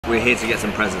We're here to get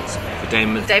some presents for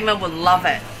Damon. Damon would love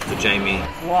it. For Jamie.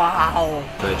 Wow.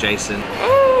 For Jason.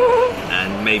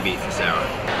 And maybe for Sarah.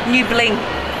 New bling.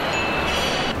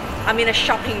 I'm in a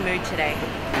shopping mood today.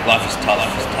 Life is tough.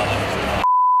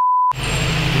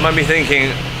 You might be thinking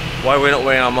why we're not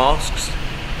wearing our masks.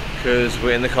 Because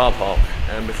we're in the car park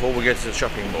and before we get to the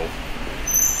shopping mall,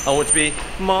 I want to be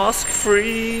mask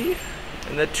free.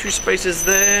 And there are 2 spaces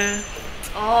there.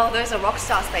 Oh, those are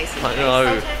rockstar spaces. I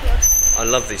know. I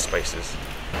love these spaces.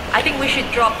 I think we should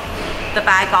drop the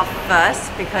bag off first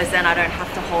because then I don't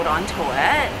have to hold on to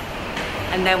it.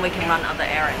 And then we can run other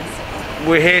errands.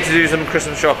 We're here to do some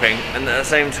Christmas shopping and at the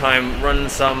same time run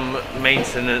some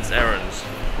maintenance errands.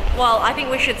 Well, I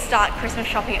think we should start Christmas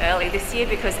shopping early this year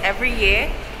because every year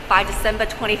by December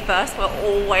 21st we're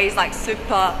always like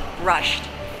super rushed.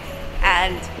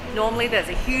 And normally there's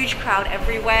a huge crowd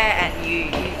everywhere and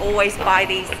you always buy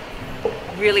these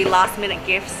really last minute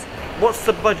gifts. What's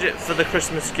the budget for the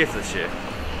Christmas gift this year?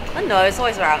 I don't know, it's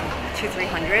always around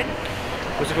 200-300.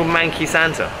 What's it called, Manky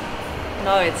Santa?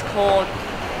 No, it's called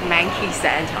Manky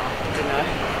Santa. I don't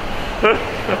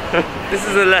know. This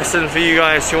is a lesson for you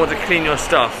guys who want to clean your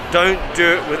stuff. Don't do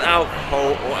it with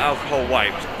alcohol or alcohol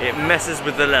wipes. It messes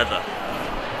with the leather.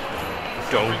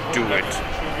 Don't do it.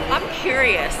 I'm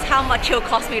curious how much it'll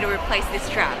cost me to replace this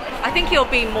strap. I think it'll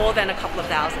be more than a couple of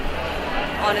thousand.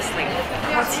 Honestly.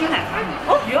 Oh,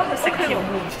 that's so cool.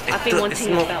 I've been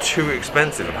wanting it's not too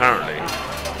expensive apparently.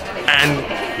 And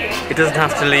it doesn't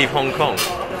have to leave Hong Kong.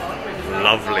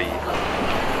 Lovely.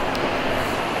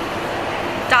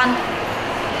 Done.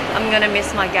 I'm gonna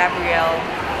miss my Gabrielle.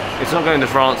 It's not going to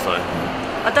France though.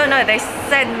 I don't know, they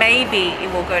said maybe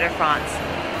it will go to France.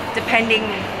 Depending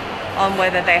on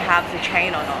whether they have the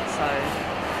chain or not, so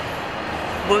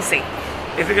we'll see.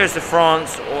 If it goes to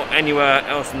France or anywhere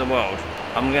else in the world,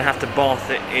 I'm gonna have to bath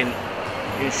it in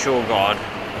Shore Guard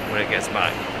when it gets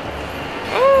back.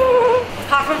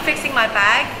 Apart from fixing my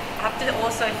bag, I have to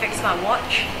also fix my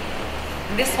watch.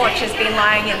 This watch has been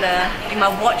lying in my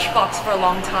watch box for a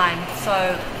long time,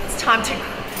 so it's time to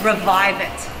revive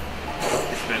it.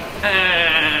 It's been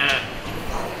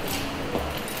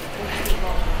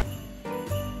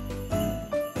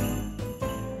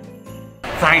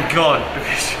Thank God,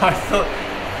 because I thought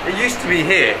it used to be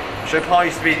here. Chopard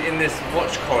used to be in this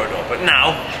watch corridor, but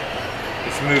now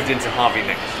it's moved into Harvey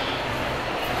Nicks.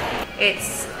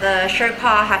 It's the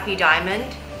Chopard Happy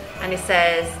Diamond, and it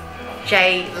says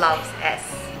J loves S.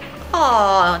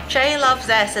 Oh, J loves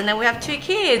S, and then we have 2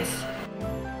 kids.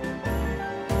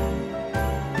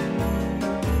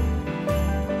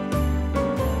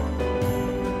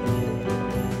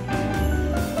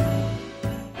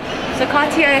 So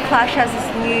Cartier Clash has this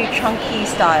new chunky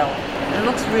style. It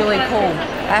looks really cool.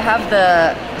 I have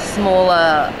the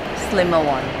smaller, slimmer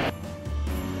one.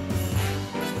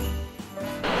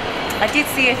 I did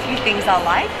see a few things I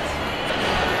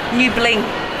liked. New bling.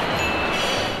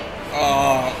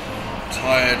 Oh,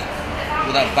 tired.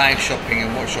 All that bag shopping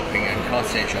and watch shopping and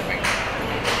Cartier shopping.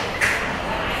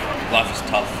 Life is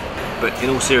tough. But in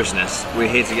all seriousness, we're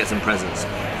here to get some presents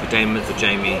for Damon, for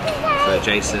Jamie, for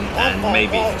Jason, and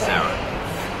maybe for Sarah.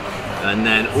 And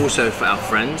then also for our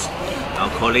friends, our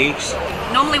colleagues.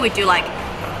 Normally we do like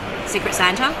Secret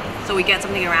Santa, so we get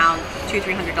something around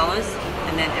 $200-300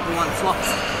 and then everyone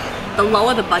swaps. The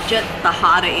lower the budget, the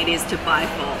harder it is to buy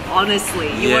for. Honestly,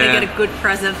 you want to get a good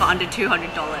present for under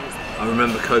 $200. I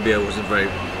remember Kobe wasn't very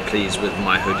pleased with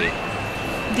my hoodie.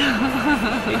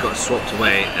 It got swapped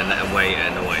away and away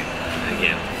and away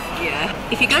again. Yeah.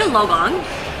 If you go to log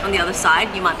on the other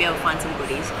side, you might be able to find some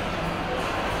goodies.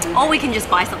 Or we can just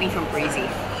buy something from Breezy.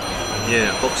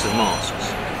 Yeah, a box of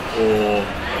masks or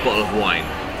a bottle of wine.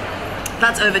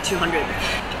 That's over 200.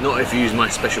 Not if you use my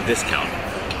special discount.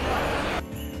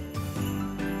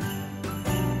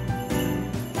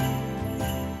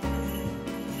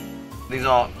 These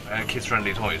are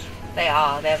kids-friendly toys. They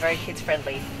are. They're very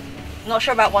kids-friendly. Not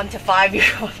sure about 1 to 5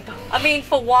 year old. I mean,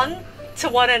 for 1 to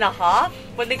 1.5,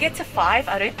 when they get to 5,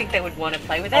 I don't think they would want to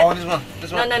play with it. Oh,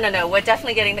 this one. No. We're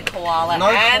definitely getting the koala No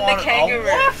and koala. the kangaroo.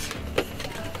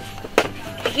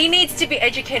 Oh, He needs to be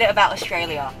educated about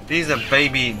Australia. These are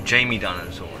baby Jamie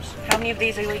dinosaurs. How many of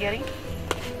these are we getting?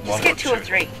 Just get 2 or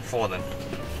 3. 4 then.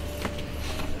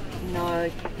 No,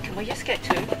 can we just get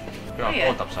 2? Yeah.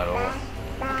 Yeah.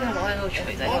 I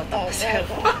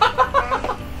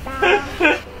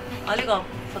only got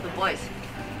for the boys.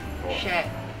 Share.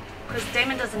 Because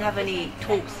Damon doesn't have any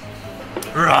tools.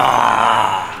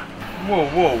 Rah!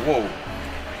 Whoa.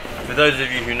 For those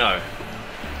of you who know,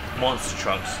 monster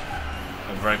trucks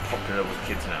are very popular with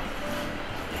kids now.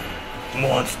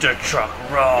 Monster truck,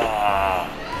 rah!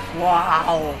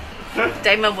 Wow.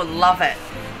 Damon would love it.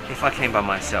 If I came by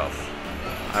myself,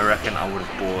 I reckon I would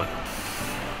have bought,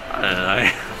 I don't know,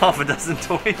 half a dozen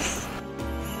toys.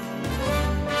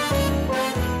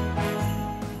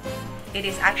 It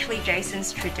is actually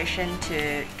Jason's tradition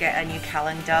to get a new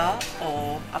calendar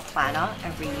or a planner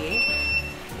every year.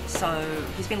 So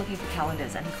he's been looking for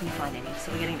calendars and he couldn't find any,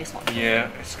 so we're getting this one. Yeah,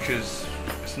 it's because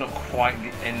it's not quite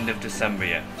the end of December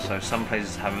yet, so some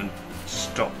places haven't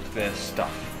stocked their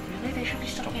stuff. Really? They should be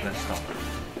stocking their stuff.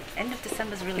 End of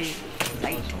December's really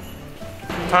late.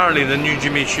 Apparently the new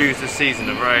Jimmy shoes this season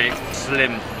are very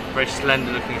slim, very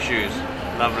slender looking shoes.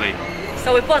 Lovely.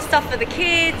 So we bought stuff for the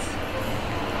kids.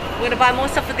 We're gonna buy more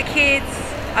stuff for the kids.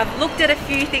 I've looked at a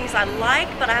few things I like,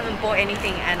 but I haven't bought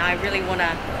anything and I really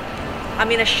wanna,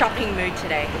 I'm in a shopping mood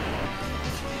today.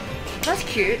 That's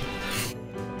cute.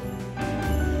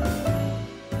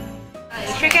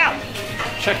 Check out.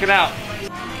 Check it out.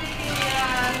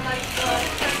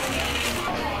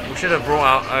 We should have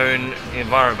brought our own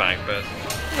Enviro bag, but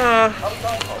I'll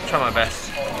try my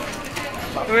best.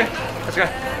 Okay, let's go.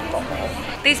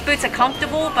 These boots are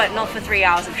comfortable, but not for 3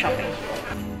 hours of shopping.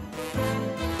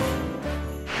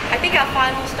 I think our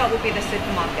final stop will be the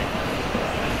supermarket.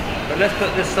 But let's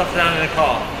put this stuff down in the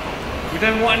car. We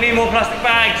don't want any more plastic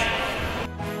bags.